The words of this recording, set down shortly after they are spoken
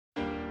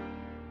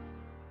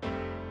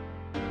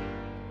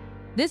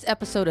This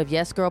episode of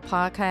Yes Girl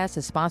Podcast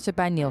is sponsored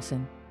by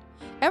Nielsen.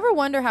 Ever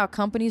wonder how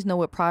companies know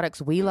what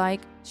products we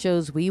like,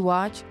 shows we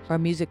watch, or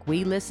music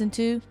we listen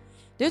to?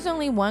 There's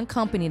only one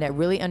company that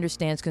really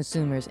understands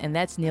consumers, and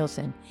that's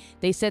Nielsen.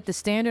 They set the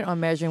standard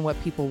on measuring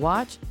what people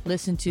watch,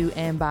 listen to,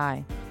 and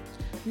buy.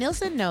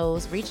 Nielsen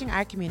knows reaching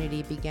our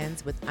community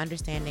begins with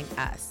understanding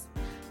us.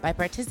 By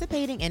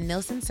participating in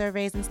Nielsen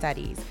surveys and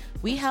studies,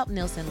 we help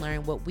Nielsen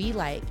learn what we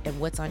like and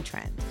what's on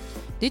trend.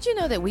 Did you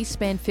know that we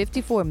spend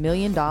 $54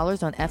 million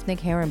on ethnic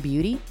hair and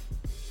beauty?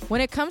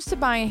 When it comes to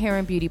buying hair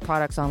and beauty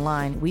products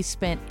online, we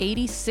spent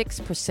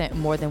 86%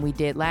 more than we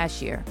did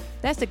last year.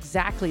 That's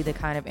exactly the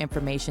kind of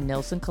information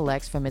Nielsen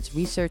collects from its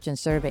research and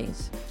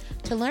surveys.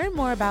 To learn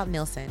more about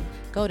Nielsen,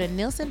 go to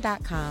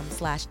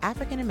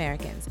nielsen.com/African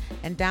Americans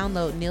and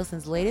download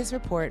Nielsen's latest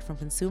report from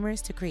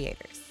consumers to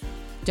creators.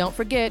 Don't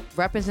forget,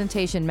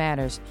 representation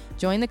matters.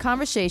 Join the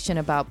conversation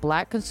about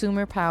Black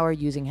consumer power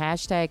using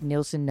hashtag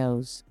Nielsen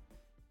Knows.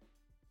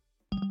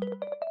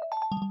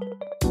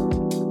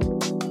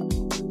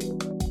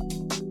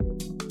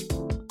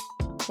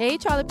 Hey,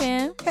 Charlie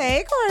Pan.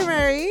 Hey, Corey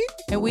Murray.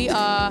 And we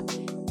are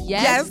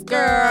Yes,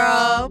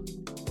 Girl.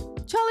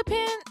 Charlie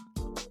Pan,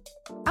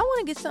 I want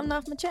to get something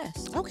off my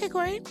chest. Okay,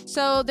 Corey.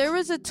 So there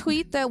was a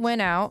tweet that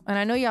went out, and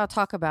I know y'all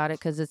talk about it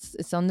because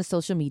it's on the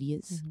social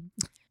medias,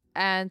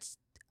 and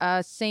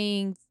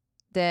saying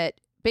that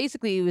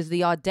basically it was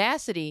the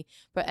audacity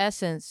for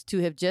Essence to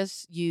have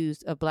just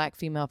used a Black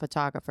female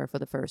photographer for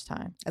the first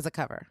time As a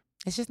cover.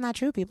 It's just not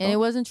true, people. and it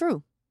wasn't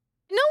true.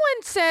 No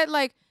one said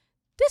like,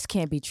 this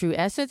can't be true,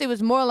 Essence. It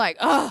was more like,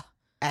 oh,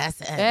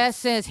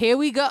 Essence, here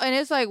we go. And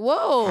it's like,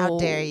 whoa. How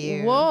dare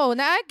you? Whoa.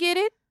 Now I get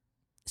it.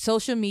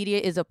 Social media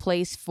is a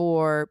place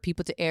for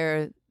people to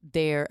air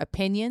their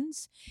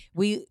opinions.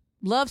 We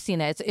love seeing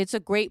that. It's a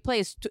great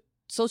place.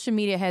 Social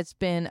media has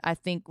been, I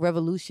think,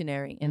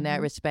 revolutionary in that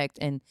respect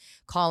and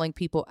calling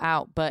people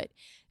out. But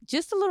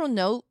just a little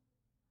note,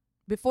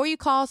 before you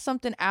call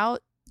something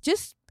out,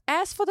 just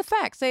ask for the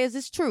facts. Say, is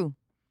this true?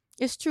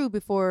 It's true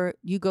before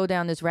you go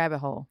down this rabbit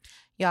hole.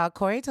 Y'all,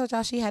 Corey told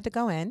y'all she had to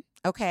go in.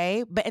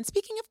 Okay. And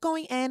speaking of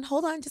going in,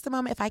 hold on just a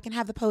moment if I can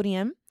have the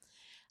podium.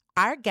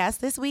 Our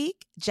guest this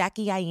week,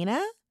 Jackie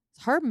Aina.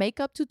 Her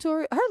makeup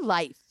tutorial, her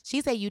life.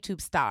 She's a YouTube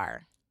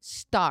star.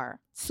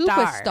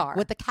 Superstar.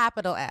 With a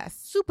capital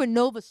S.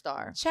 Supernova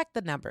star. Check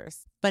the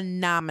numbers.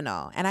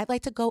 Phenomenal. And I'd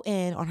like to go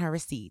in on her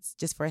receipts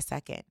just for a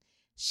second.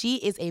 She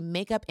is a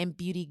makeup and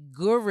beauty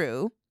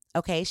guru.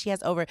 Okay. She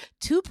has over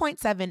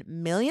 2.7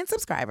 million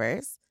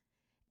subscribers.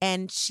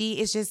 And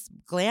she is just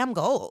glam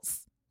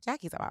goals.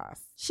 Jackie's a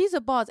boss. She's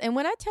a boss. And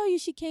when I tell you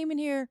she came in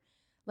here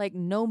like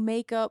no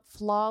makeup,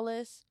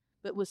 flawless,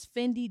 but was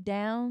Fendi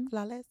down.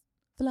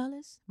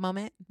 Flawless.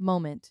 Moment.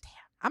 Damn.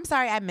 I'm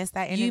sorry I missed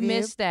that interview. You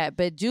missed that.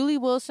 But Julie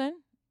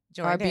Wilson,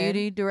 our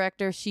beauty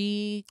director,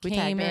 she We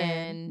came tagged her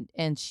in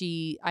and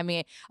she, I mean,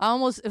 it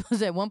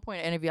was at one point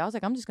in the interview, I was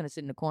like, I'm just going to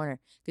sit in the corner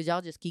because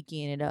y'all just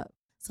kikiing it up.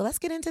 So let's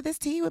get into this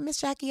tea with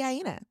Miss Jackie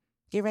Aina.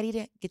 Get ready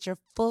to get your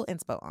full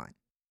inspo on.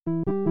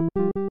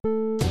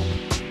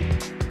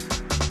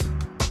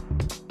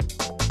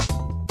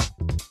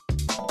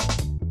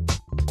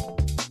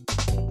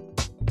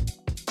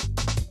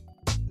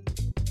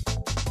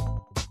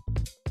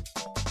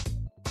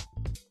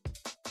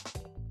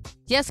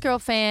 Yes, Girl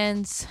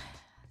fans,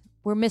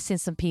 we're missing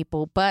some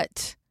people,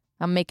 but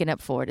I'm making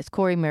up for it. It's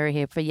Corey Murray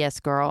here for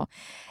Yes Girl.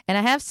 And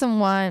I have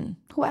someone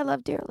who I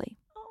love dearly,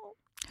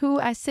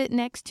 who I sit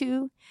next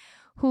to,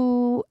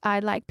 who I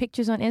like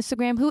pictures on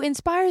Instagram, who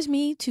inspires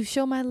me to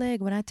show my leg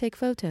when I take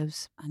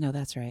photos. I know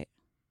that's right.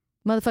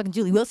 Motherfucking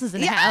Julie Wilson's in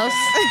the house.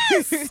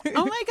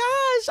 Oh my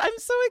gosh, I'm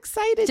so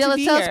excited Jella, to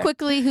be tell here. us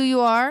quickly who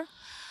you are.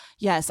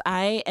 Yes,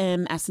 I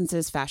am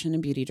Essence's fashion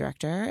and beauty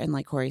director. And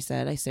like Corey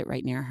said, I sit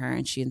right near her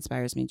and she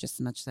inspires me just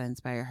as much as I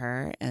inspire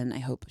her. And I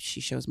hope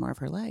she shows more of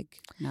her leg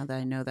now that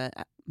I know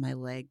that my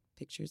leg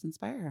pictures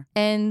inspire her.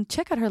 And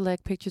check out her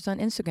leg pictures on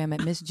Instagram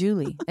at Miss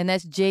Julie. And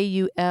that's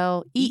Julee.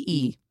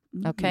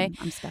 Okay?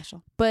 I'm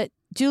special. But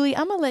Julie,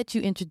 I'm going to let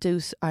you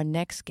introduce our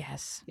next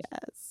guest.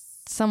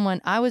 Yes.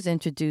 Someone I was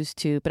introduced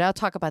to, but I'll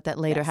talk about that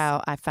later, Yes.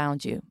 how I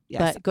found you.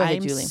 Yes, But go ahead,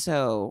 I'm Julie.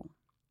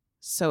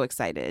 so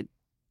excited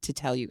to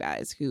tell you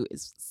guys who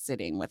is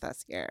sitting with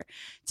us here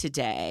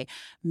today.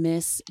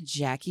 Miss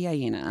Jackie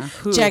Aina.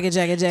 Jackie.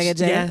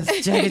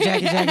 Yes,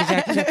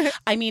 Jackie.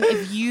 I mean,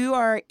 if you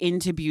are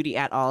into beauty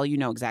at all, you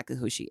know exactly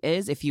who she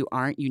is. If you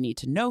aren't, you need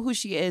to know who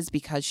she is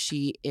because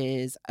she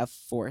is a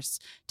force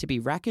to be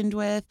reckoned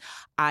with.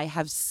 I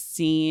have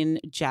seen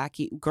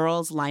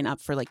girls line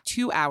up for like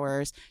 2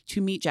 hours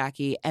to meet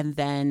Jackie and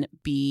then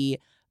be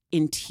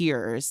in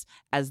tears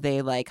as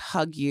they like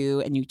hug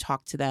you and you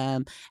talk to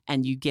them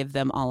and you give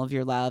them all of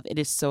your love. It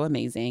is so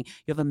amazing.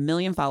 You have 1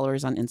 million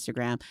followers on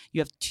Instagram.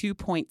 You have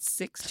 2.6,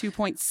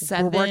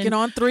 2.7. We're working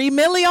on 3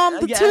 million on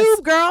the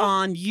tube, girl.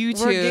 On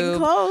YouTube. We're getting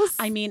close.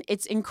 I mean,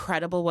 it's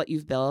incredible what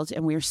you've built,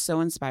 and we're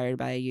so inspired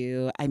by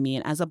you. I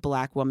mean, as a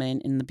Black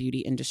woman in the beauty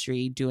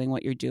industry doing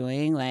what you're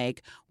doing,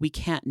 like, we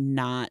can't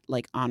not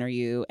like honor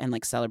you and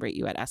like celebrate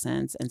you at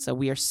Essence. And so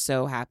we are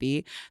so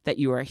happy that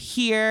you are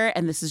here,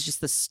 and this is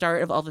just the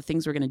start of all the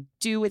things we're going to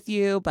do with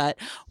you, but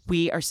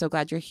we are so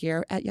glad you're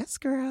here at Yes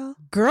Girl.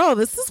 Girl,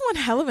 this is one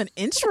hell of an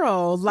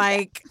intro.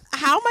 Like,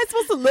 how am I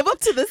supposed to live up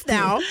to this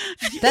now?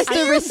 That's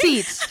the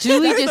receipts.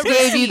 Julie just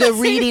gave you the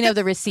reading of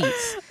the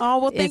receipts. Oh,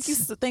 well,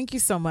 thank you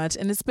so much.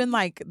 And it's been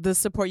like the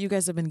support you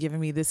guys have been giving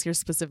me this year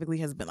specifically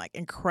has been like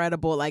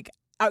incredible. Like,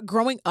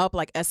 growing up,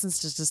 like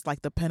Essence is just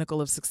like the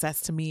pinnacle of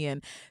success to me,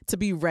 and to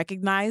be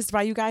recognized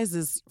by you guys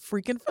is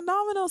freaking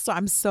phenomenal. So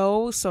I'm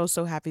so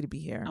happy to be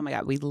here. Oh my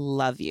God, we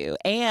love you.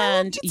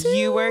 And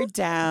you were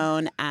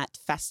down at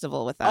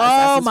Festival with us.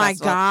 Oh Essence my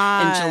Festival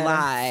God. in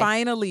July.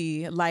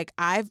 Finally, like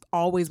I've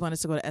always wanted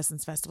to go to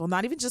Essence Festival,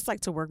 not even just like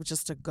to work, but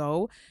just to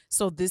go.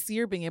 So this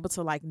year being able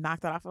to like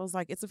knock that off, I was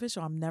like, it's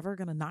official. I'm never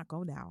going to not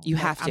go now. You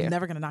have to. I'm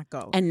never going to not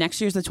go. And next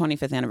year's the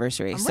 25th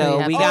anniversary. I'm so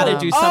ready. we got to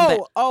do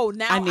something.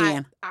 Now I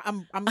mean,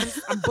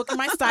 I'm booking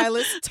my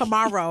stylist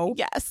tomorrow.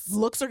 Yes.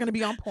 Looks are going to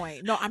be on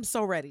point. No, I'm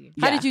so ready.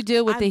 How did you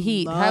deal with the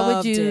heat? How would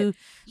loved you? it.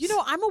 You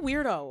know, I'm a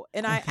weirdo,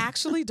 and I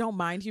actually don't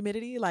mind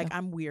humidity. Like,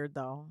 I'm weird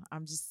though.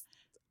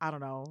 I don't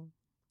know.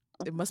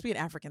 It must be an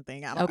African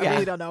thing. I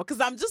really don't know, because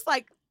I'm just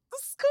like,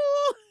 this is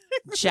cool.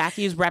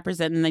 Jackie's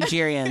representing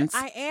Nigerians.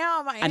 I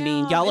am. I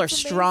mean, y'all are It's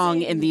strong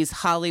amazing. in these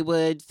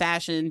Hollywood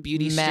fashion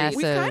beauty Massive. streets.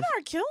 We kind of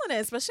are killing it,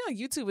 especially on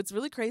YouTube. It's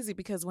really crazy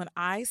because when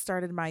I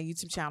started my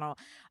YouTube channel,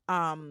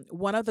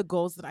 one of the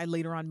goals that I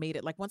later on made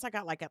it, like once I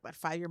got like at that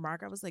 5-year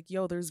mark, I was like,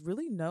 yo, there's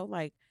really no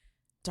like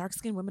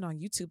dark-skinned women on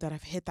YouTube that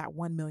have hit that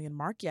 1 million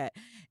mark yet.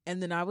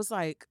 And then I was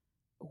like,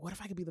 what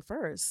if I could be the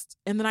first?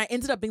 And then I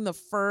ended up being the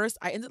first.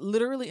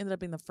 Literally ended up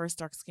being the first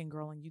dark-skinned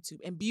girl on YouTube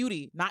in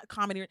beauty, not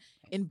comedy,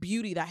 in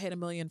beauty that hit 1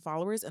 million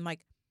followers. And like,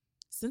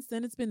 since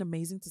then, it's been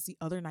amazing to see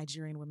other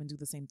Nigerian women do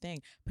the same thing.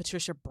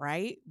 Patricia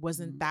Bright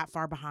wasn't that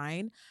far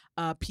behind.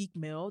 Peak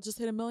Mill just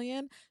hit 1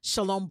 million.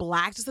 Shalom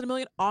Black just hit 1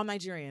 million. All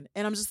Nigerian.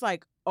 And I'm just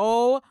like,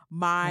 oh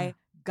my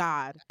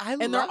God.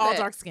 And they're all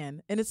dark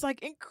skinned. And it's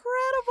like incredible.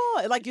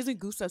 It like gives me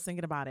goosebumps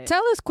thinking about it.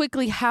 Tell us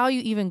quickly how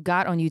you even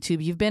got on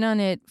YouTube. You've been on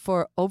it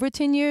for over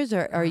 10 years,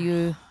 or are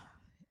you?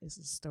 It's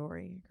a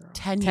story, girl.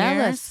 10 Tell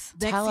years? us.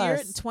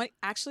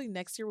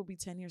 Next year will be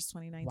 10 years,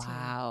 2019.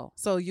 Wow.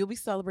 So you'll be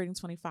celebrating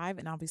 25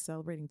 and I'll be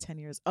celebrating 10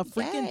 years. A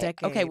freaking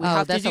decade. Okay, we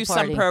have to that's a do some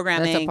party.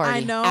 programming That's a party. I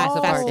know. at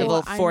the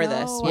festival I for know.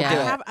 this. We'll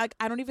Yeah. do it.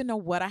 I don't even know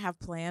what I have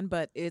planned,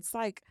 but it's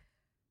like,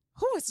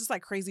 it's just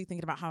like crazy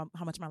thinking about how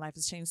much my life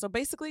has changed. So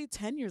basically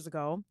 10 years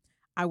ago,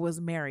 I was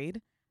married.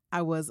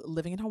 I was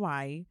living in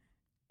Hawaii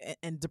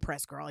and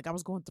depressed, girl. Like I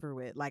was going through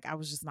it. Like I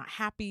was just not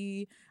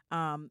happy.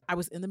 I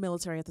was in the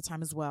military at the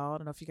time as well. I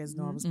don't know if you guys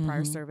know, I was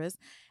prior service.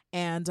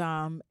 And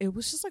it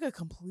was just like a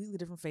completely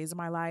different phase of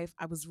my life.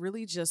 I was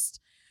really just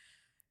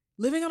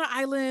living on an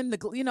island,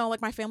 you know,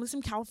 like my family's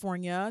from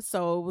California.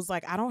 So it was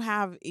like, I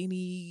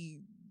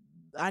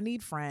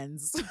need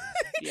friends.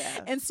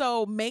 Yeah. And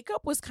so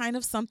makeup was kind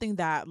of something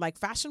that like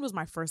fashion was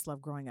my first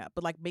love growing up,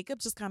 but like makeup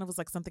just kind of was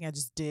like something I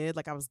just did.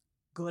 Like I was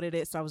good at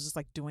it. So I was just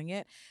like doing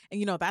it. And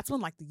you know, that's when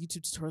like the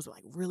YouTube tutorials were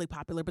like really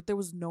popular, but there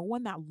was no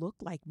one that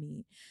looked like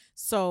me.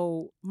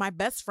 So my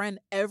best friend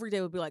every day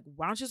would be like,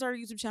 why don't you start a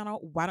YouTube channel?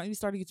 Why don't you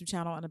start a YouTube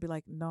channel? And I'd be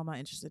like, no, I'm not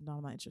interested. No,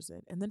 I'm not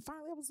interested. And then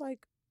finally I was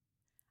like,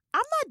 I'm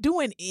not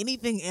doing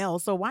anything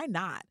else. So why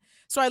not?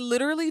 So I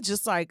literally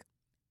just like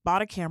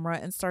bought a camera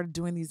and started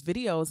doing these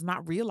videos,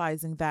 not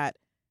realizing that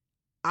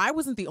I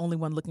wasn't the only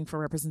one looking for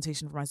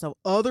representation for myself.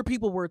 Other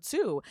people were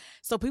too.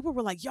 So people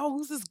were like, yo,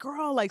 who's this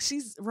girl? Like,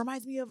 she's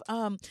reminds me of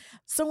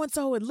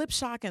so-and-so and Lip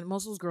Shock. And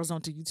most of those girls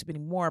don't do YouTube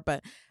anymore.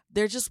 But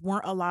there just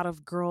weren't a lot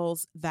of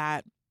girls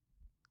that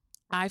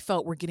I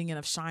felt were getting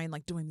enough shine,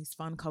 like doing these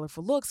fun,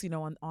 colorful looks, you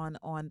know,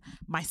 on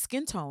my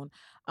skin tone,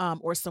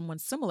 or someone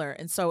similar.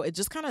 And so it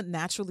just kind of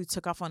naturally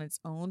took off on its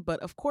own. But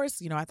of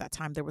course, you know, at that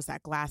time there was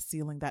that glass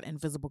ceiling, that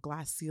invisible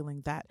glass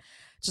ceiling that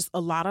just a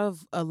lot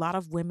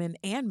of women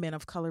and men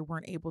of color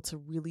weren't able to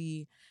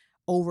really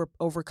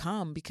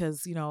overcome,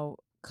 because, you know,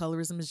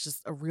 colorism is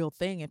just a real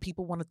thing, and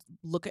people want to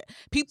look at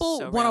people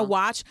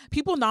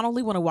not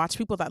only want to watch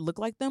people that look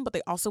like them, but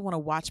they also want to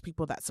watch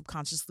people that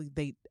subconsciously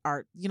they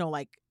are, you know,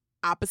 like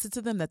opposite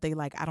to them, that they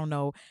like, I don't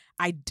know,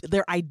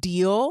 they're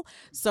ideal.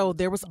 So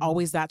there was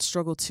always that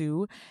struggle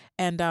too.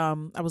 And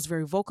I was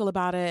very vocal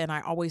about it, and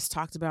I always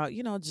talked about,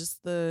 you know,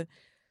 just the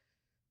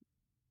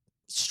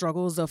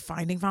struggles of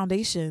finding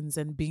foundations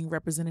and being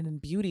represented in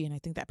beauty. And I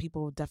think that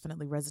people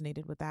definitely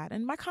resonated with that.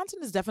 And my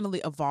content has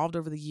definitely evolved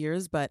over the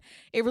years, but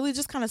it really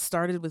just kind of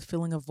started with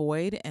filling a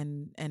void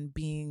and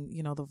being,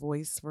 you know, the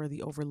voice for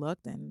the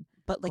overlooked. And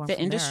but like going the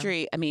from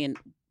industry, I mean,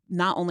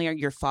 not only are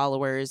your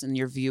followers and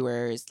your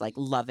viewers like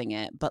loving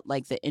it, but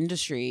like the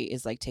industry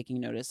is like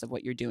taking notice of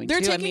what you're doing. They're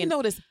too. taking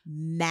notice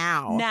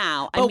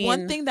now. But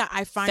one thing that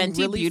I find Fenty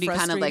really Beauty kind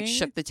frustrating, of like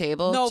shook the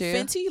table. No, too.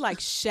 Fenty like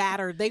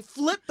shattered. They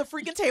flipped the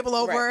freaking table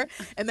over,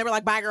 and they were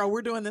like, "Bye, girl,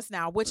 we're doing this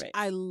now," which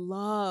I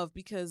love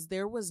because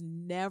there was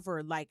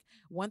never like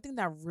one thing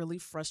that really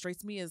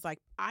frustrates me is like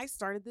I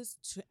started this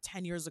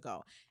 10 years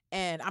ago.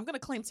 And I'm going to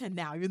claim 10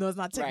 now, even though it's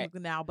not technically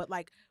now. But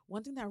like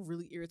one thing that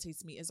really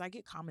irritates me is I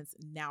get comments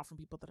now from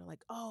people that are like,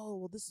 oh,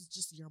 well, this is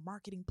just your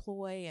marketing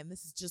ploy. And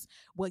this is just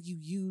what you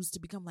use to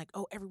become like,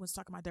 oh, everyone's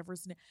talking about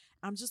diversity.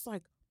 I'm just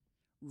like,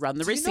 run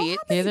the receipt. You know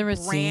Here's the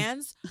receipt.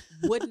 Brands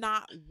would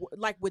not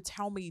would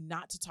tell me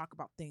not to talk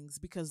about things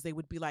because they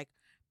would be like,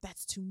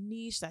 that's too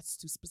niche. That's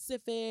too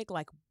specific.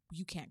 Like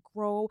you can't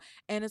grow.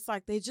 And it's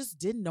like they just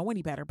didn't know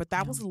any better. But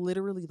that was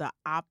literally the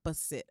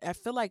opposite. I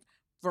feel like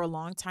for a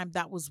long time,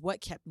 that was what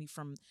kept me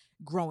from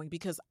growing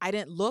because I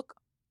didn't look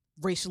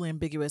racially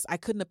ambiguous. I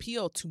couldn't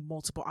appeal to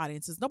multiple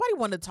audiences. Nobody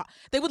wanted to talk.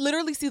 They would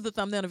literally see the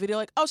thumbnail of a video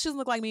like, oh, she doesn't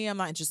look like me. I'm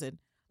not interested.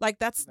 Like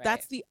that's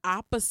the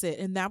opposite.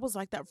 And that was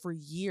like that for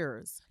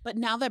years. But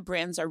now that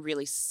brands are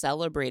really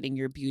celebrating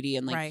your beauty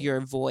and like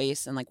your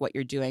voice and like what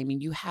you're doing, I mean,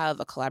 you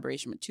have a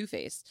collaboration with Too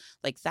Faced.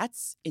 Like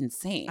that's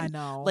insane. I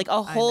know. Like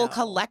a whole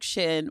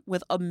collection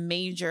with a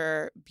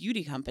major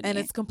beauty company. And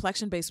it's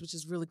complexion based, which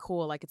is really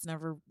cool. Like it's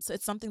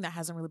something that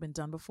hasn't really been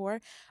done before.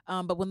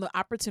 But when the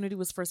opportunity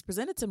was first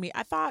presented to me,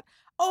 I thought,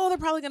 oh, they're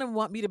probably going to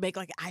want me to make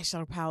like an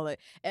eyeshadow palette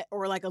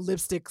or like a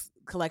lipstick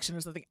collection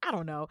or something. I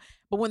don't know.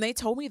 But when they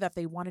told me that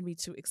they wanted me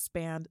to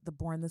expand the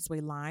Born This Way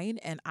line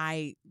and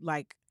I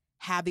like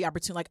had the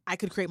opportunity, like I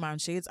could create my own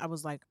shades, I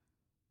was like,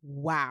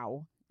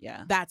 wow.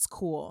 Yeah. That's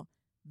cool.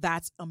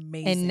 That's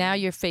amazing. And now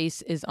your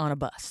face is on a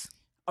bus.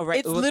 Oh, right.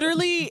 It's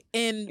literally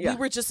we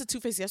were just at Too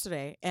Faced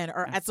yesterday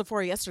or at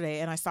Sephora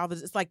yesterday and I saw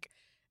this. It's like,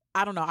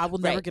 I don't know. I will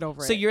never get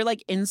over it. So you're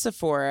like in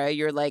Sephora.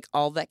 You're like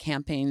all that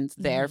campaign's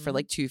there for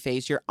like Too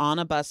Faced. You're on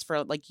a bus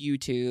for like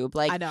YouTube.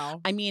 Like I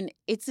know. I mean,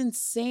 it's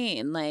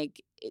insane.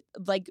 Like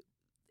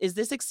is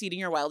this exceeding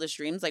your wildest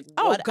dreams? Like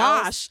oh what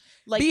gosh, else?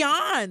 Like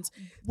beyond.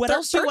 What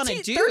else do you want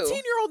to do?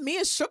 13-year-old me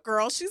is shook,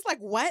 girl. She's like,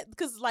 what?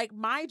 Because like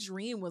my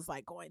dream was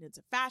like going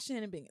into fashion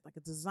and being like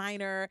a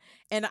designer,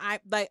 and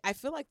I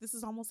feel like this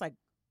is almost like.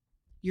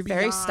 You're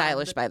very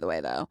stylish, by the way,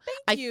 though.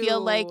 Thank you. I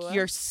feel like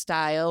your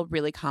style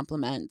really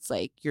complements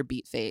like your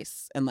beat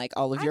face and like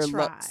all of your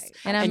looks.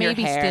 And I may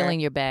be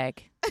stealing your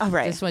bag. All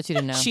right. Just want you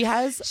to know.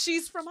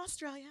 She's from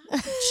Australia.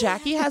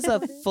 Jackie has a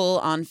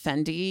full-on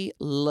Fendi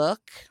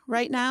look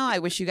right now. I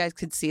wish you guys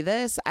could see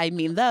this. I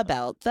mean, the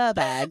belt, the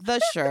bag,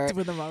 the shirt.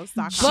 With the most.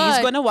 She's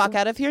going to walk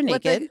out of here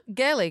naked. With the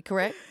galley,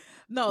 correct?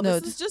 No,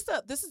 this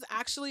is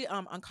actually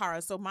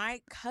Ankara. So my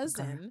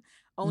cousin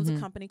owns a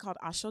company called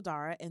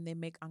Ashodara, and they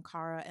make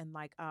Ankara and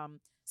like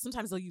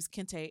sometimes they'll use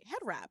kente head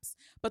wraps.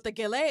 But the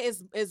gele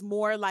is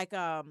more like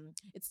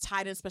it's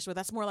tied in special.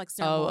 That's more like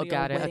ceremonial. Oh,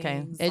 got it.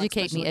 Weddings,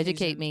 okay, like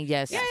educate me.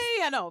 Yes.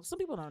 Yeah. No, some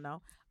people don't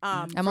know.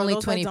 I'm only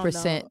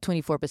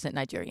 24%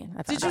 Nigerian.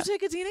 Did you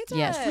take a DNA test?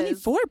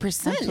 Yes,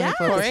 24%. Yeah,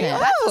 24%.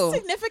 that's a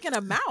significant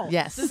amount.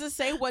 Yes. Does it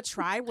say what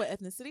tribe, what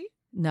ethnicity?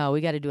 No, we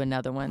got to do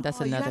another one.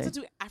 That's another. You have to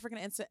do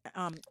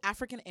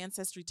African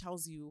ancestry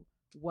tells you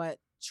what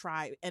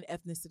tribe and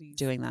ethnicity.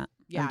 Doing that.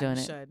 Yeah, I'm doing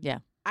you it. should. Yeah.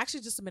 I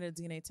actually just submitted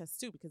a DNA test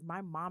too because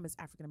my mom is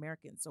African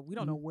American, so we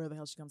don't know where the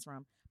hell she comes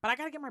from. But I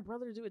gotta get my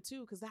brother to do it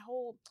too because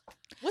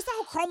what's that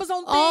whole chromosome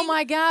thing? Oh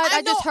my God!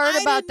 I just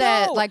heard about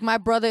that. Know. Like my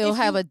brother will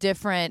have a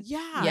different.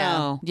 Yeah.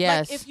 Yeah.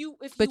 Yes. Like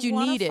if you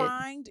need it.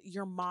 Find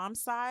your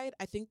mom's side,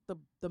 I think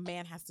the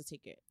man has to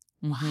take it.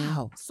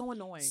 Wow. So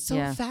annoying. So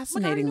Yeah.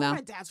 fascinating, though. though.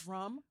 My dad's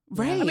from.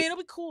 Right. I mean, it'll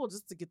be cool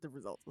just to get the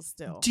results, but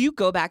still. Do you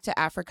go back to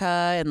Africa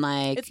and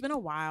like? It's been a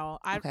while.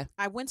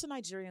 I went to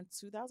Nigeria in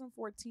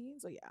 2014,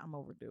 so yeah, I'm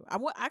overdue. I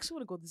actually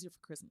want to go this year for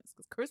Christmas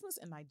because Christmas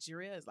in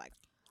Nigeria is like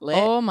lit.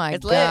 Oh my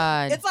It's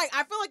God! lit. It's like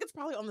I feel like it's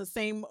probably on the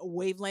same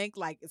wavelength,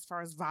 like as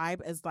far as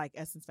vibe as like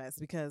Essence Fest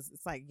because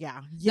it's like No,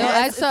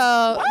 I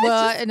saw.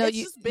 Well, no, it's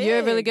you're just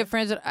really big. good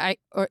friends with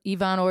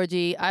Yvonne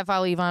Orji. I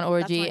follow Yvonne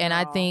Orji, my and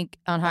I girl. think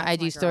on her That's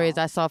my IG stories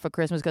girl. I saw for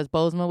Christmas because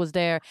Bozeman was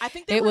there. I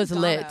think they It were in was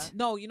Ghana. lit.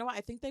 No, you know what?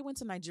 I think they went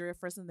to Nigeria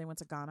first and they went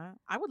to Ghana.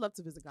 I would love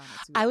to visit Ghana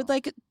too. I would though.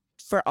 like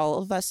for all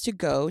of us to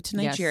go to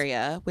Yes.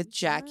 Nigeria with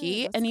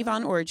Jackie let's and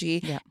Yvonne go.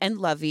 Orji Yeah. and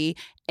Lovey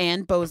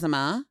and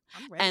Bozema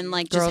I'm ready. and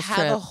like Girls just have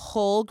trip. a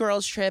whole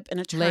girls trip and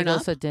a turn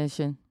Lagos up.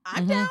 edition.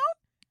 I'm Mhm. down.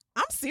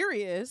 I'm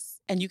serious.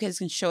 And you guys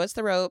can show us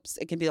the ropes.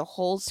 It can be the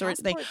whole sort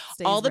of thing. Passport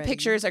stays All the ready.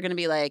 pictures are going to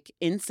be like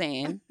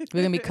insane.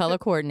 We're gonna be color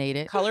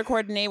coordinated. Color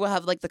coordinate. We'll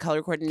have like the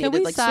color coordinated Can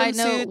we like side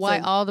note swimsuits why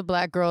and- all the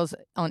black girls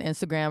on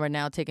Instagram are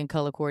now taking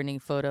color coordinating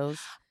photos?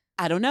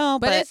 I don't know,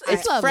 But but,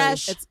 it's lovely.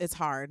 fresh. It's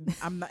hard.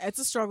 I'm not, it's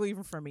a struggle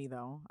even for me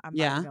though. I'm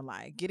Yeah. not even gonna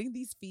lie. Getting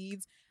these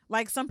feeds,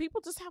 like some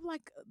people just have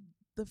like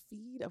the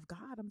feed of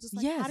God. I'm just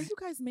like, how do Yes. you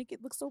guys make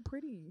it look so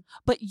pretty?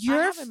 but I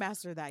your haven't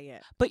mastered that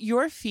yet. but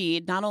your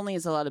feed not only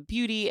is a lot of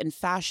beauty and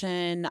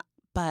fashion,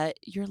 but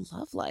your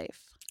love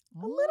life.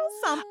 A little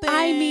something.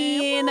 I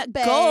mean,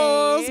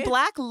 goals,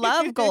 Black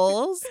love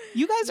goals.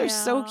 You guys are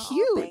so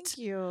cute.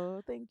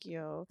 Oh, thank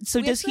you. So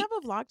we does he have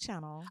a vlog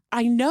channel?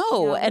 I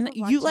know. Yeah, And we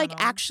have a vlog you like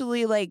channel.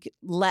 actually like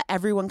let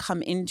everyone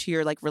come into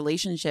your like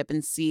relationship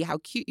and see how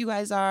cute you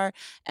guys are.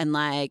 And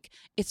like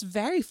it's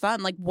very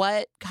fun. Like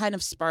what kind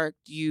of sparked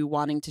you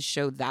wanting to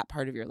show that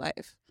part of your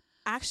life?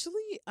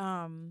 Actually,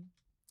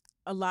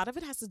 a lot of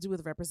it has to do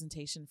with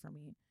representation for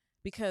me,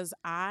 because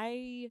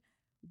I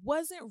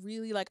wasn't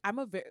really like, I'm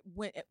a very,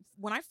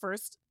 when I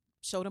first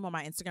showed him on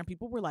my Instagram,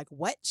 people were like,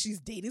 what, she's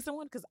dating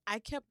someone? Because I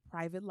kept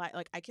private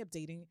like I kept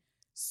dating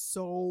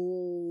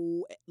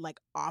so like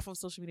off of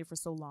social media for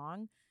so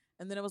long.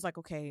 And then it was like,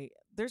 okay,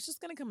 there's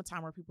just gonna come a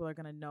time where people are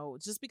gonna know,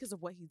 just because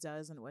of what he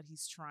does and what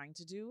he's trying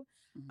to do.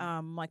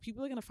 Like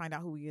people are gonna find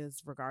out who he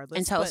is regardless.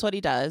 And tell us what he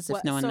does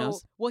if no one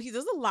knows. Well, he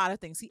does a lot of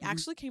things. He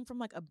actually came from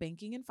like a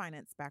banking and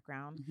finance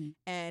background,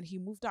 and he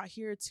moved out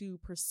here to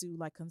pursue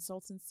like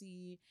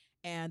consultancy,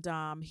 and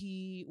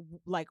he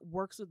like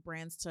works with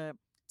brands to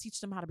teach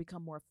them how to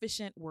become more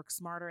efficient, work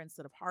smarter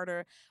instead of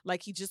harder.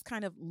 Like he just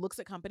kind of looks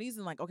at companies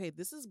and like, okay,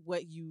 this is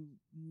what you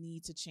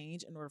need to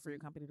change in order for your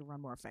company to run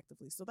more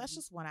effectively. So that's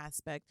just one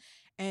aspect.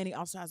 And he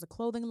also has a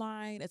clothing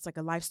line. It's like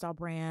a lifestyle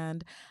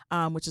brand,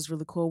 which is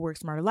really cool. Work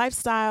Smarter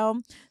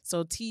Lifestyle.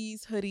 So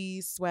tees,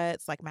 hoodies,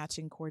 sweats, like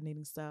matching,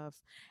 coordinating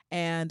stuff.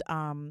 And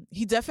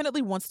he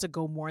definitely wants to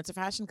go more into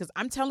fashion, because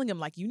I'm telling him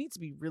like, you need to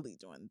be really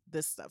doing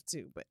this stuff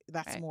too. But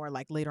that's more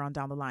like later on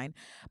down the line.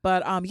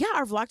 But yeah,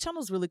 our vlog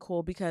channel is really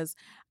cool because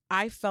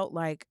I felt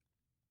like,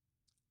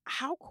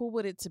 how cool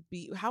would it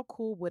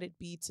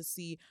be to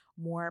see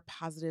more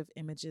positive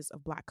images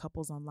of Black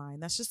couples online?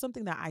 That's just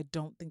something that I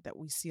don't think that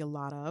we see a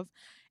lot of.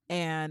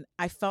 And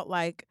I felt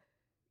like,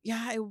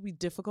 yeah, it would be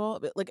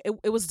difficult. But like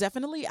it was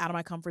definitely out of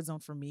my comfort zone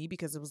for me,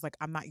 because it was like,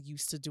 I'm not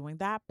used to doing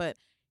that. But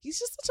he's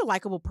just such a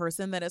likable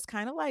person that it's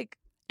kind of like,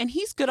 and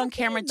he's good on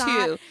camera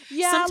too.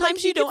 Yeah, sometimes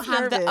like, you don't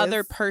have nervous. the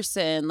other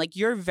person. Like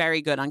you're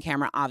very good on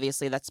camera.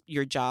 Obviously, that's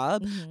your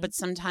job. But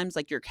sometimes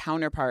like your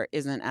counterpart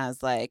isn't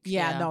as like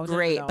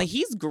great. No. But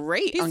he's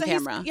great on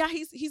camera.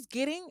 He's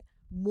getting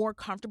more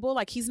comfortable.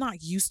 Like he's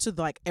not used to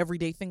the like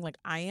everyday thing like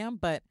I am,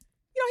 but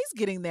you know, he's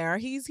getting there.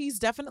 He's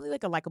definitely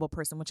like a likable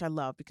person, which I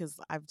love, because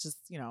I've just,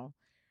 you know,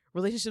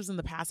 relationships in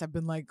the past have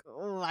been like,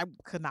 oh, I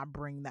could not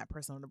bring that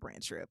person on a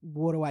brand trip.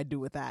 What do I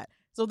do with that?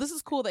 So this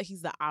is cool that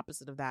he's the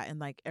opposite of that, and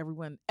like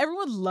everyone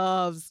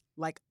loves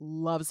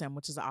him,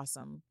 which is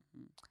awesome.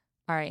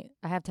 All right,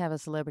 I have to have a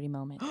celebrity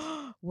moment.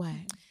 What?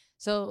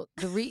 So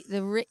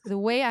the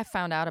way I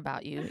found out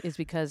about you is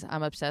because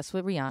I'm obsessed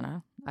with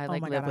Rihanna. I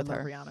like live with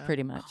her Rihanna.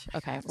 pretty much. Oh,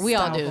 okay, we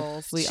all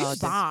do. She's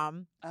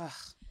bomb.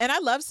 And I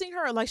love seeing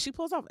her. Like she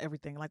pulls off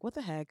everything. Like what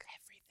the heck?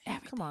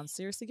 Everything. Come on,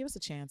 seriously, give us a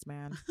chance,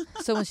 man.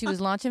 So when she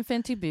was launching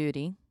Fenty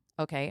Beauty,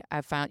 okay,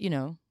 I found, you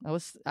know,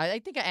 I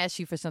think I asked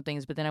you for some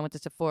things, but then I went to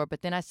Sephora,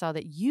 but then I saw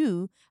that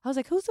I was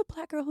like, who's the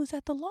Black girl who's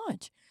at the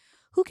launch?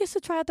 Who gets to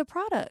try out the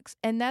products?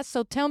 And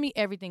so tell me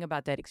everything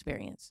about that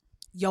experience.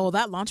 Yo,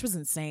 that launch was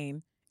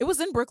insane. It was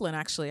in Brooklyn,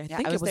 actually. I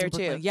think I was it was there in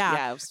Brooklyn. too.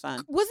 Yeah, it was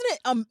fun. Wasn't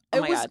it?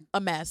 It was a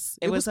mess.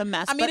 It was a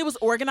mess. I mean, it was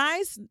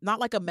organized, not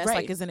like a mess. Right.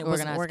 Like, isn't it?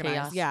 Wasn't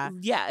organized. Chaos.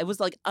 Yeah, it was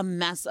like a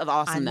mess of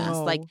awesomeness.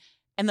 Like,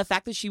 and the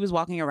fact that she was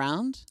walking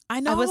around, I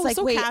know, I was like,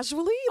 so wait,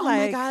 casually. Oh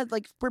my God,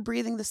 like we're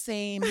breathing the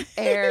same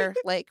air,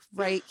 like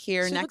right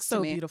here she next looks to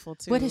me. So beautiful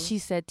too. What has she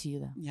said to you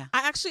though? Yeah,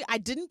 I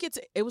didn't get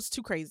to. It was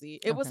too crazy.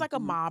 It was like a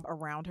mob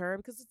around her,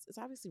 because it's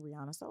obviously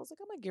Rihanna. So I was like,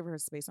 I'm gonna give her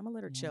space. I'm gonna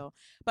let her chill.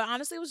 But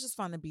honestly, it was just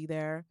fun to be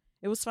there.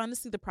 It was fun to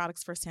see the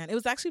products firsthand. It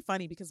was actually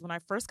funny because when I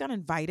first got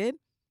invited,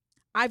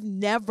 I've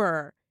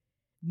never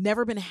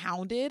been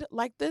hounded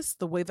like this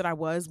the way that I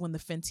was when the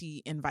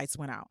Fenty invites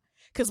went out.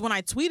 Because when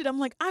I tweeted, I'm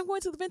like, I'm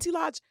going to the Fenty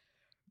Lodge.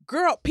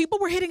 Girl, people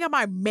were hitting up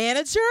my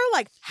manager.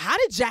 Like, how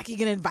did Jackie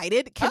get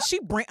invited? Can she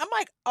bring? I'm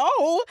like,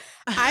 oh,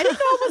 I didn't know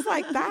it was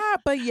like that.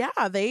 But yeah,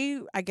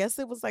 I guess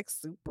it was like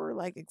super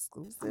like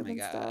exclusive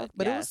and stuff.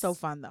 But it was so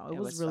fun though. It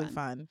was really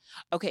fun.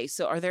 Okay,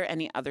 so are there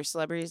any other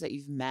celebrities that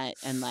you've met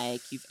and like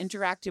you've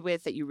interacted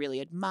with that you really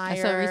admire? I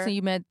saw recently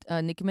you met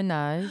Nicki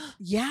Minaj.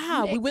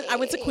 Yeah, I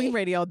went to Queen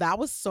Radio. That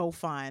was so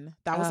fun.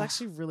 That was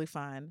actually really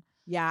fun.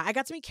 Yeah, I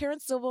got to meet Karen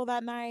Civil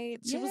that night.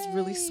 She was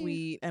really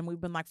sweet, and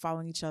we've been like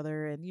following each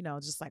other, and you know,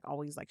 just like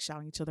always like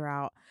shouting each other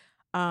out.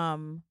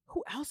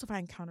 Who else have I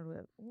encountered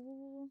with?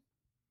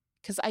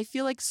 Because I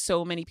feel like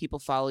so many people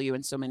follow you,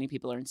 and so many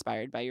people are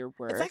inspired by your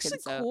work. It's actually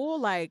cool.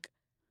 Like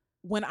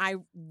when I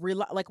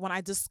when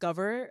I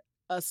discover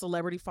a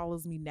celebrity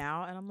follows me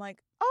now, and I'm like,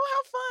 oh,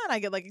 how fun! I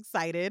get like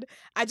excited.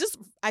 I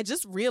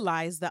just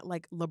realized that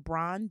like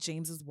LeBron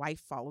James's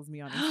wife follows me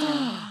on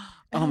Instagram.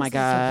 Oh my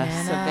God,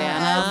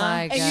 Savannah. Oh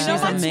my God. And you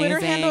know my She's Twitter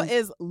amazing. handle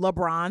is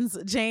LeBron's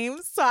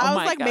James. So I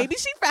was like, God. maybe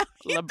she found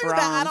me through that.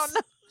 I don't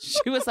know.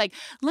 She was like,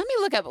 let me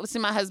look up what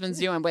my husband's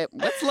doing. Wait,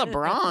 what's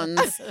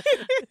LeBron's?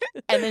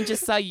 And then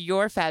just saw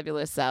your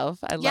fabulous self.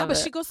 I love it. Yeah, but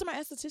she goes to my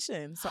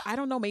esthetician. So I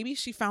don't know. Maybe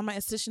she found my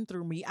esthetician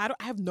through me. I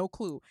have no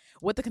clue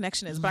what the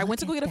connection is. But I went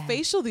to go get a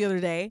facial the other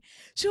day.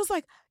 She was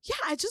like, yeah,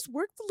 I just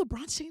worked with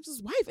LeBron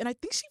James's wife, and I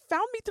think she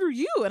found me through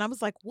you. And I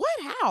was like, what?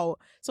 How?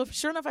 So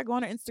sure enough, I go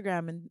on her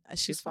Instagram, and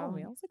she's following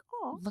me. I was like,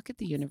 oh, Look at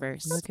the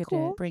universe. Look at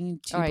cool. that. Bringing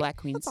two All right. black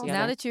queens That's awesome. together.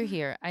 Now that you're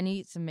here, I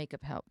need some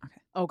makeup help.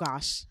 oh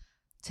gosh,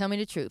 Tell me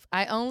the truth.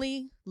 I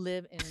only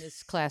live in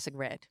this classic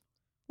red.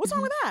 what's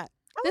wrong with that?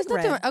 I There's like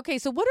nothing. red. Okay,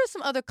 so what are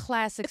some other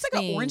classic It's like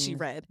things? an orangey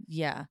red.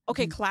 Yeah.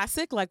 Okay,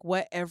 classic, like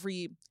what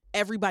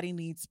everybody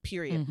needs.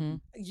 Period. Mm-hmm.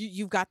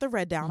 You've got the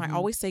red down. Mhm. I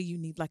always say you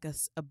need like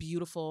a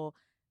beautiful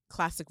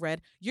classic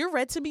red. Your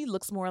red to me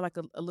looks more like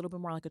a little bit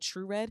more like a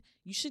true red.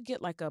 You should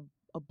get like a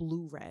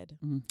blue red.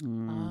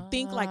 Mhm.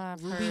 Think like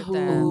I've Ruby heard Woo.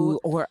 that. Ooh,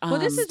 or Well,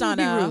 this is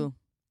Ruby Stunna. Woo.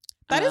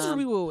 That is Um,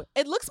 Ruby Woo.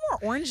 It looks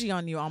more orangey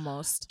on you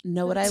almost.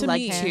 know what I To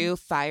like me. too?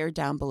 Fire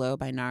Down Below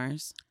by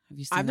NARS. Have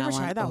you seen I've that never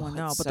one? tried that Oh, one,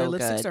 no, it's but so their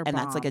lipsticks good. are and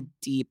that's like a bomb.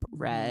 deep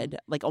red,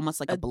 like almost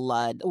like a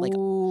blood, like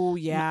oh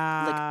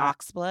yeah, like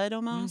ox blood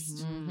almost.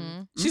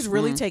 Mm-hmm. She's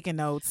really Mhm. taking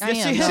notes. I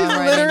am, She's though, I'm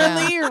writing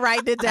literally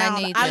writing it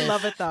down. need I this.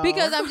 love it though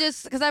Because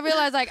I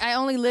realized like I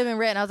only live in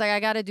red, and I was like,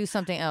 I got to do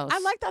something else. I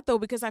like that though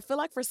because I feel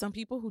like for some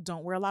people who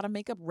don't wear a lot of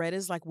makeup, red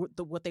is like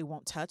what they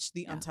won't touch,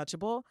 the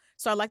untouchable.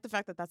 So I like the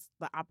fact that that's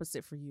the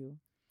opposite for you.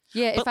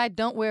 Yeah, But- if I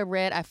don't wear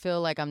red, I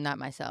feel like I'm not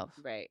myself.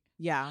 Right.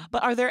 Yeah.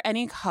 But are there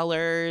any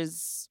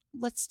colors?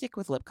 Let's stick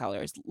with lip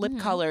colors. Lip Mhm.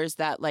 colors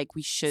that like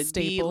we should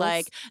be Staples?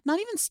 like not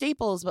even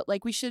staples, but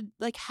like we should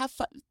like have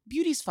fun.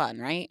 Beauty's fun,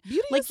 right?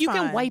 Beauty Like is you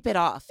can fun. wipe it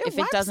off if it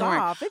wipes doesn't work.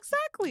 off.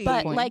 Exactly.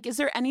 But point. like, is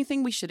there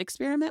anything we should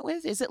experiment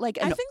with? Is it like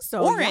I an think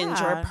so. orange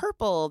or yeah. a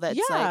purple? That's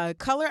yeah, like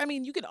color. I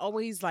mean, you can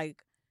always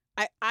like.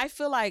 I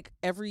feel like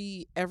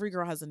every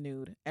girl has a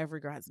nude. Every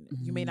girl has a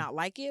nude. You may Mhm. not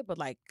like it, but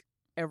like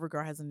every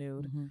girl has a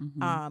nude.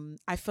 Mhm.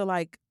 I feel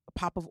like a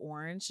pop of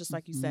orange, just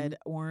like you Mhm. said,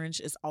 orange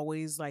is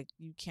always like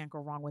you can't go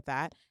wrong with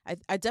that.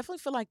 I definitely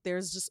feel like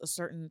there's just a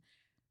certain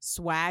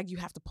swag you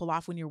have to pull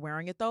off when you're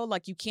wearing it though.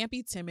 Like you can't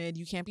be timid,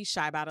 you can't be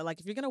shy about it. Like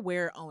if you're gonna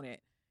wear it, own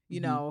it. You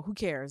Mhm. know, who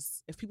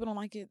cares? If people don't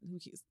like it, who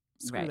cares?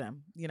 Screw Right.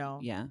 them. You know,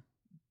 yeah.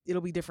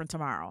 it'll be different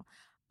tomorrow.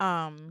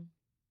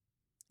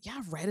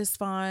 Yeah, red is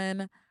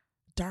fun.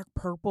 Dark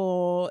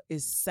purple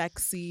is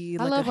sexy.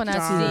 I like love a when dark-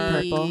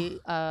 I purple.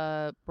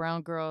 see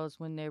brown girls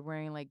when they're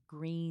wearing like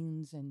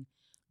greens and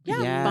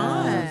Yeah,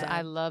 Yes. fun.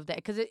 I love that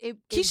because it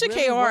Keisha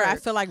really Kaur, I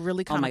works. feel like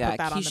really Oh kind my of god, put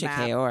that on the Keisha map.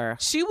 Kaur.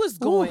 She was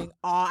going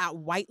all out,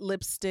 white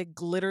lipstick,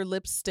 glitter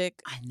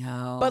lipstick, I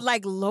know. but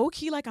like low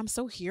key, like I'm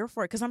so here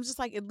for it because I'm just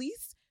like, at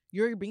least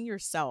you're being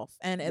yourself,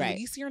 and at Right.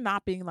 least you're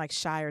not being like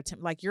shy or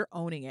like you're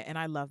owning it, and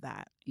I love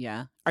that.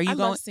 yeah. Are you I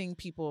going? love seeing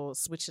people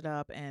switch it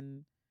up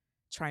and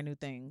try new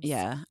things.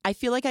 Yeah, I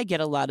feel like I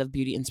get a lot of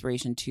beauty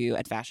inspiration too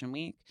at Fashion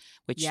Week,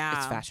 which Yeah.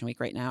 it's Fashion Week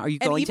right now. Are you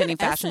And going to even any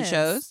fashion Essence.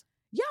 shows?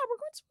 Yeah, we're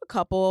going to a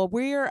couple.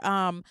 We're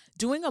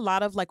doing a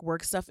lot of like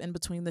work stuff in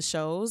between the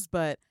shows,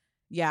 but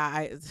yeah,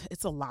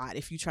 it's a lot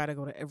if you try to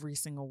go to every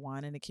single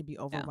one, and it can be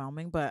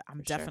overwhelming. But I'm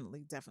for sure.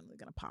 definitely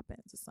gonna pop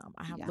into some.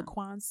 I have Yeah.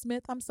 Laquan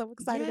Smith. I'm so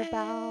excited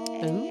about.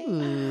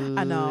 Ooh.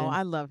 I know.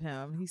 I love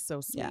him. He's so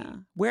sweet. Yeah.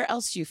 Where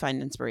else do you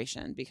find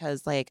inspiration?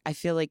 Because like I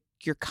feel like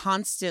you're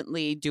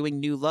constantly doing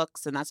new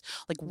looks, and that's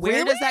like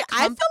where does that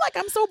I come? feel like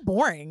I'm so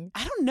boring.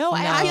 I don't know.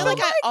 I No. feel like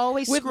I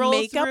always With scroll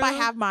makeup, I through-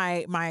 have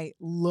my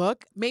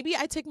look. Maybe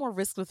I take more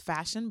risks with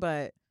fashion,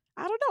 but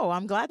I don't know.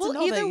 I'm glad to Well,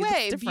 know either that it's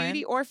way, different.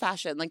 beauty or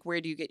fashion, like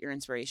where do you get your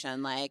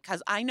inspiration? Like,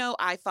 because I know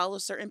I follow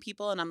certain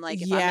people, and I'm like,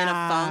 if I'm in a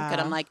funk,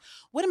 and I'm Yeah. like,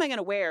 what am I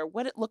gonna wear?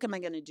 What look am I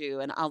gonna do?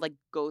 And I'll like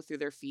go through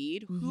their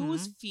feed. Mm-hmm.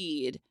 Whose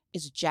feed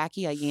is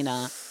Jackie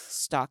Aina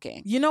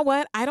stalking? You know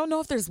what? I don't know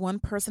if there's one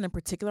person in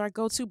particular I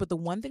go to, but the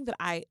one thing that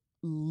I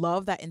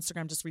love that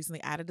Instagram just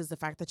recently added is the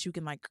fact that you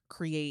can like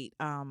create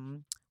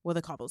what do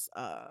they call those?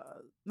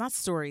 Not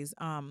stories.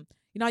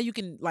 You know how you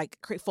can like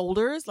create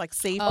folders, like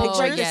save Oh, pictures.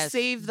 Right, yes. to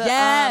save the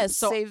Yes,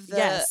 so- save the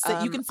yes,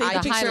 so you can save the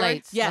icon. picture.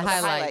 highlights. Yes. The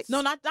highlights. No,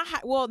 not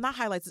not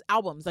highlights. It's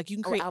albums. Like you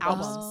can Oh, create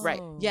albums. albums.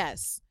 Right.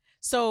 Yes.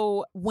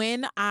 So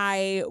when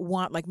I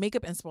want like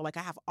makeup inspo, like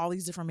I have all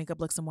these different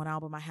makeup looks in one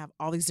album. I have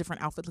all these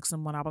different outfit looks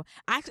in one album.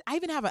 I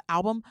even have an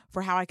album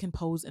for how I can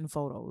pose in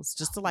photos,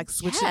 just to like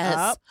switch it Yes.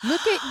 up.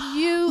 Look at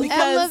you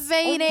Because,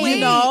 elevating. You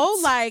know,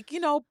 like, you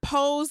know,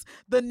 pose.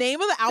 The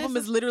name of the album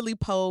is literally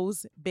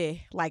Pose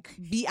Be, like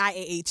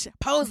BIAH,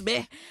 Pose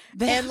Be.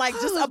 And like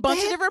just a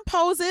bunch of different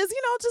poses,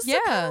 you know, just to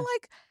kind Yeah. of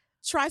like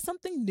try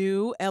something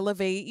new,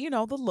 elevate, you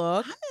know, the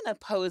look. I'm in a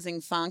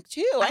posing funk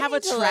too. I have a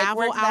need to, like, travel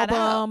work that out.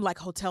 album, like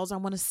hotels I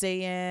want to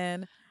stay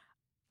in.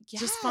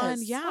 Just fun,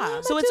 Yes.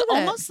 yeah. So I it's do that.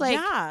 almost like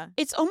yeah,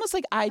 it's almost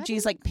like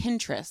IG's like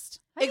Pinterest.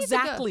 I need to go-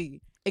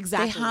 exactly.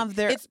 Exactly. They have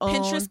their it's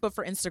Pinterest, own- but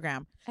for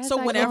Instagram. As So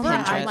I go whenever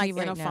on I'm IG like in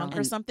right a now. funk or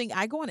And- something,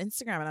 I go on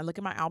Instagram and I look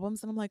at my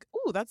albums and I'm like,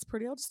 "Ooh, that's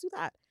pretty. I'll just do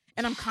that."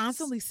 And I'm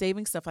constantly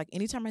saving stuff. Like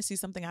anytime I see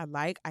something I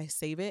like, I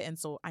save it, and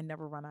so I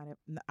never run out of.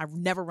 I've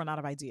never run out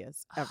of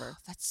ideas ever.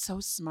 That's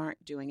so smart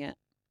doing it.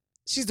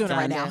 She's doing it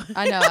right now.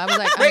 I know. I was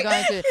like, I'm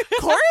going to.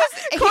 Corey's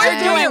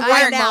I doing it am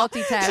right now.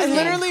 multitasking. She's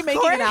literally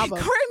making Corey, an album.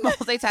 Corey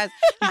multitask.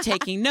 You're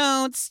taking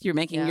notes. You're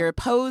making Yeah. your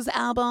pose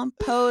album.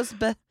 Pose.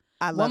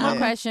 I love One more it.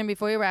 question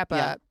before we wrap Yeah.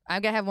 up.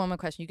 I'm gonna have one more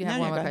question. You can No, have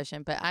one you're more good.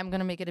 question, but I'm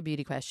gonna make it a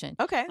beauty question.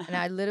 Okay. And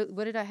I literally,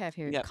 what did I have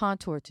here? Yep.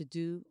 Contour to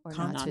do or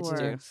not to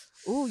Contour.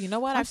 do. Ooh, you know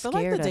what? I'm I feel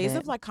like the scared of days it.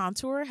 of like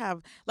contour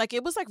have like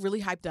it was like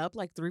really hyped up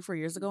like 3-4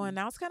 years ago, and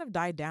now it's kind of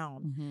died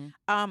down.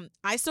 Mm-hmm.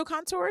 I still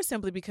contour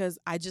simply because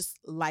I just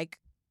like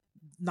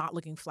not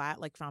looking flat.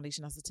 Like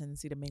foundation has a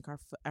tendency to make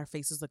our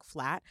faces look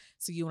flat,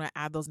 so you want to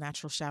add those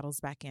natural shadows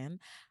back in.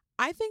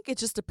 I think it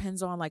just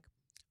depends on like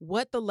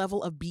what the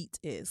level of beat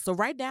is. So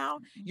right now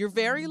you're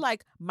very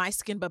like my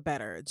skin but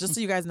better, just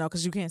so you guys know,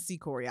 because you can't see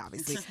Corey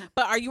obviously.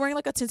 But are you wearing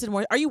like a tinted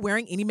moisture? Are you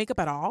wearing any makeup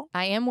at all?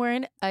 I am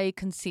wearing a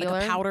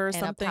concealer, powder or and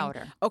something? A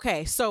powder.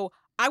 Okay, so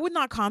I would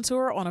not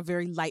contour on a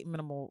very light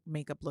minimal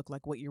makeup look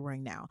like what you're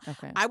wearing now.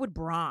 Okay. I would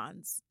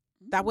bronze.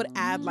 That would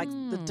add like a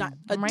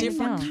I'm writing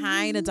different down.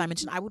 kind of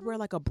dimension. I would wear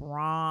like a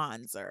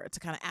bronzer to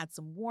kind of add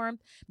some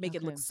warmth, make it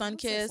Okay. look sun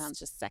Also kissed. sounds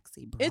just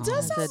sexy. It does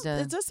Bronze. sound It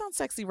does. it does sound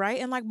sexy, right?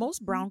 And like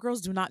most brown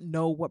girls do not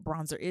know what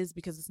bronzer is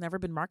because it's never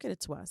been marketed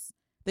to us.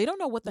 They don't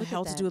know what the Look at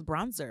hell to that. do with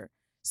bronzer.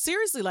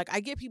 Seriously, like I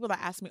get people that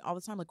ask me all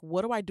the time, like,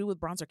 what do I do with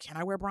bronzer? Can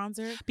I wear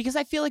bronzer? Because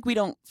I feel like we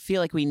don't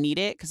feel like we need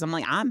it. Because I'm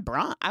like, I'm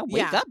bronze. I wake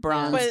Yeah. up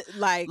bronze. But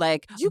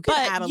like you you can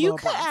but add a you little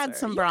could add bronzer.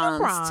 some You can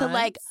bronze to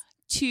like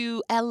bronze.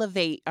 to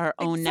elevate our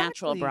own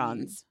natural Exactly.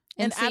 bronze.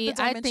 And and add the see, I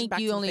dimension think back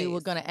you to the only were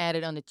face. gonna add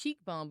it on the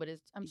cheekbone, but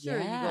I'm sure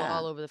you go Yeah.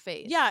 all over the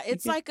face. Yeah,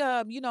 it's could- like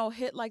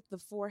hit like the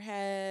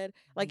forehead,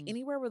 like Mm.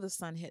 anywhere where the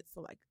sun hits,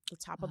 so like the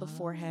top of the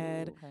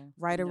forehead, Okay.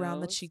 right around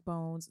the Nose.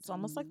 cheekbones. It's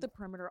almost like the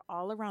perimeter,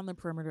 all around the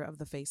perimeter of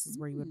the face is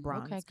where you would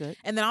bronze. Okay, good.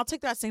 And then I'll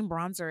take that same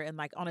bronzer and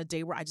like on a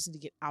day where I just need to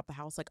get out the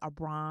house, like I'll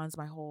bronze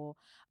my whole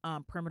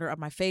perimeter of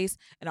my face,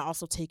 and I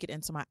also take it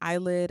into my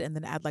eyelid and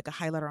then add like a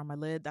highlighter on my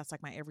lid. That's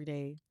like my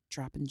everyday.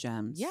 Dropping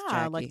gems.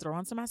 Yeah, like Jackie. throw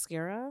on some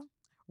mascara,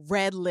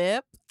 red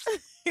lip.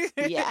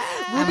 Yeah.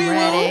 I'm Ruby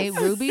ready. woo.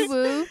 Ruby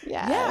woo.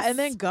 Yes. Yeah, and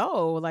then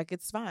go. Like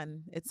it's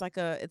fun. It's like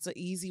it's an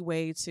easy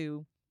way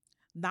to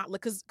not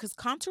look because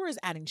contour is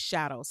adding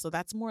shadow. So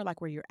that's more like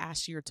where your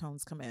ashier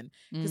tones come in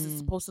because it's Mm.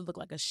 supposed to look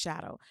like a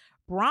shadow.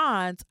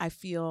 Bronze, I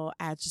feel,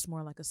 adds just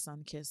more like a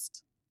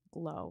sun-kissed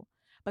glow.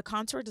 But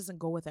contour doesn't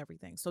go with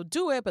everything. So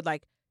do it, but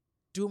like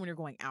do it when you're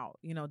going out.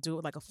 You know, do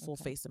it like a full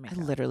Okay. face of I makeup.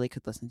 literally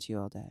could listen to you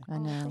all day. I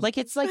know. Like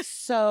it's like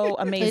so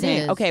amazing.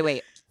 is. Okay,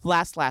 wait.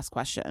 Last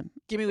question.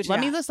 Give me what you Let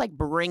me got. just like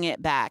bring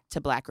it back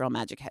to Black Girl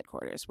Magic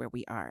headquarters where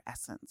we are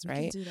Essence, You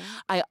can right? do that.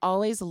 I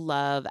always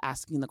love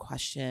asking the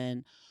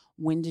question,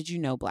 when did you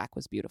know Black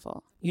was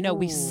beautiful? You know,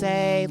 we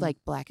say Ooh. like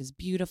Black is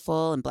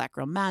beautiful and Black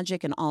Girl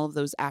Magic and all of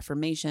those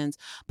affirmations,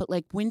 but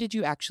like when did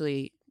you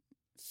actually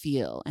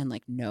feel and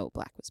like know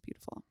Black was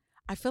beautiful?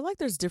 I feel like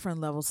there's different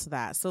levels to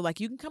that. So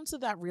like you can come to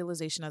that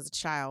realization as a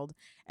child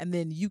and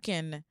then you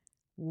can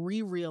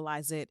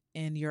re-realize it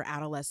in your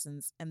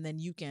adolescence and then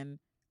you can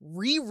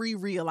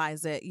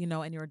re-realize it, you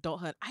know, in your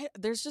adulthood.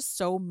 There's just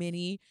so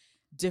many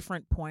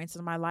different points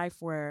in my life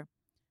where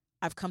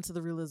I've come to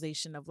the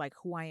realization of like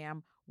who I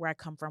am, where I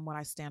come from, what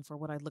I stand for,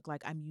 what I look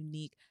like. I'm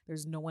unique.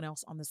 There's no one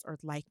else on this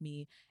earth like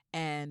me.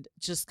 And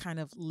just kind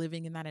of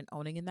living in that and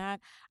owning in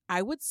that.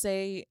 I would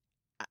say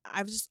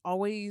I've just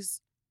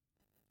always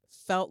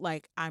felt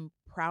like I'm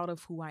proud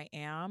of who I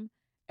am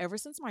ever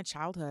since my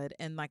childhood.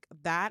 And like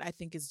that, I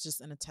think is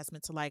just an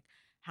testament to like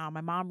how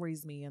my mom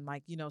raised me and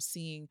like, you know,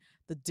 seeing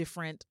the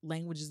different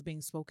languages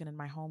being spoken in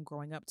my home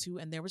growing up too.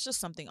 And there was just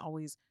something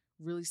always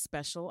really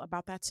special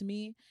about that to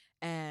me.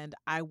 And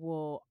I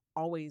will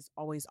always,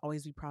 always,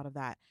 always be proud of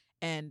that.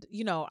 And,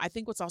 you know, I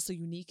think what's also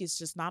unique is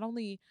just not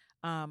only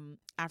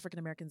African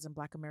Americans and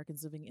Black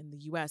Americans living in the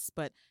US,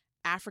 but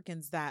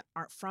Africans that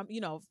aren't from,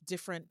 you know,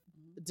 different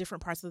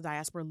parts of the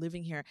diaspora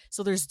living here.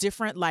 So there's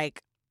different,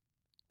 like,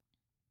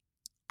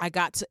 I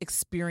got to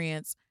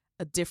experience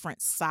a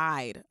different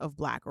side of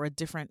Black or a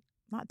different,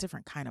 not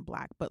different kind of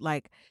Black, but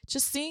like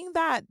just seeing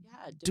that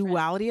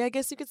duality, I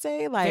guess you could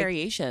say, like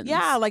variations.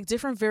 yeah, like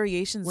different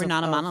variations. We're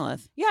not a of-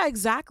 monolith. Yeah,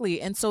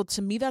 exactly. And so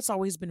to me, that's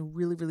always been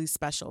really, really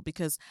special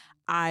because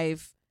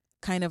I've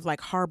kind of like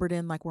harbored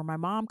in like where my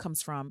mom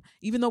comes from,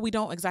 even though we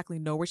don't exactly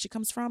know where she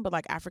comes from, but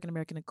like African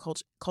American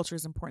culture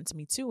is important to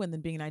me too. And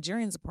then being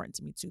Nigerian is important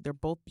to me too. They're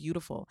both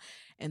beautiful.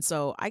 And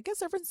so I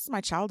guess ever since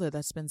my childhood,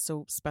 that's been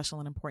so special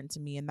and important to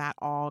me. And that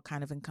all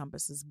kind of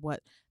encompasses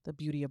what the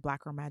beauty of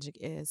Black Girl Magic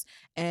is.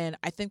 And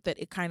I think that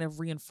it kind of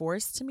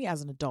reinforced to me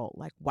as an adult,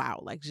 like, wow,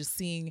 like just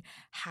seeing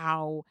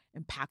how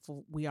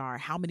impactful we are,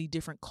 how many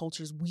different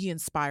cultures we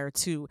inspire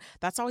too.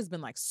 That's always been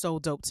like so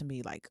dope to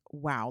me. Like,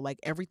 wow, like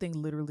everything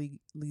literally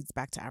leads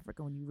back to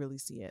Africa when you really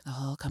see it. It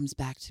all comes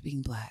back to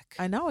being Black.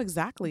 I know,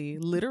 exactly.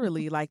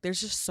 Literally, like there's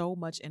just so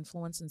much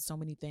influence in so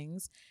many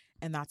things.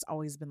 And that's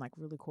always been like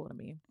really cool to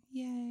me.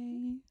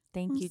 Yay.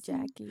 Thank you,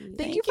 Jackie.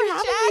 Thank you for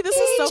having me. This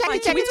is so fun.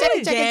 Can we do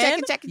it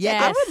again?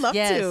 Yes, I would love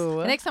yes. to.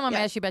 The next time I'm Yeah.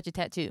 gonna ask you about your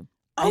tattoo.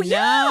 I Oh, know.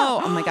 yeah.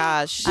 Oh my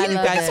gosh. I You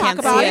love guys it. can't Talk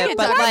about see it. it,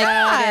 but Talk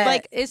about it.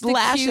 like It's the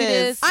lashes.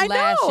 cutest. I know.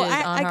 Lashes on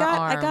I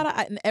her got.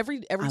 arm. And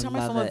every I time I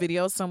love film a it.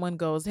 video, someone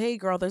goes, "Hey,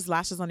 girl, there's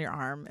lashes on your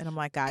arm," and I'm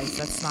like, "Guys,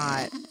 that's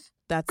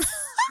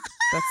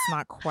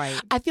not quite."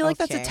 I feel like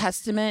that's a Okay.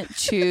 testament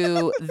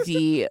to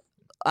the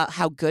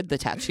how good the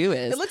tattoo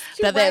is. It looks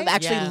cute, that it right?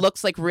 actually Yeah.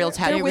 looks like real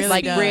They're tattoo, really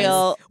like does.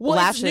 real Well,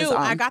 lashes it's new.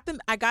 on.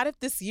 I got it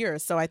this year,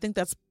 so I think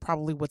that's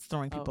probably what's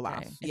throwing people Okay.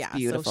 off. It's Yeah,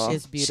 beautiful. So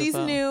She's beautiful. she's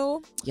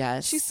new.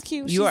 Yes, She's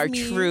cute. You she's are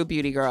me. true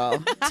beauty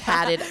girl,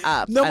 tatted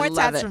up. No I more love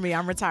tats it. for me.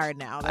 I'm retired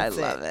now. I That's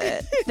love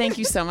it. Thank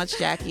you so much,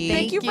 Jackie.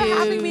 Thank you for you.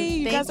 having me.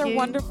 You Thank guys are you.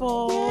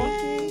 wonderful.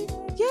 Yay.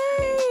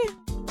 Yay.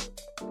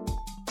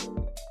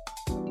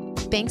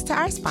 Thanks to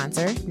our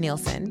sponsor,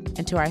 Nielsen,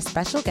 and to our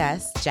special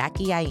guest,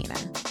 Jackie Aina.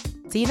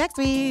 See you next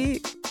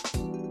week.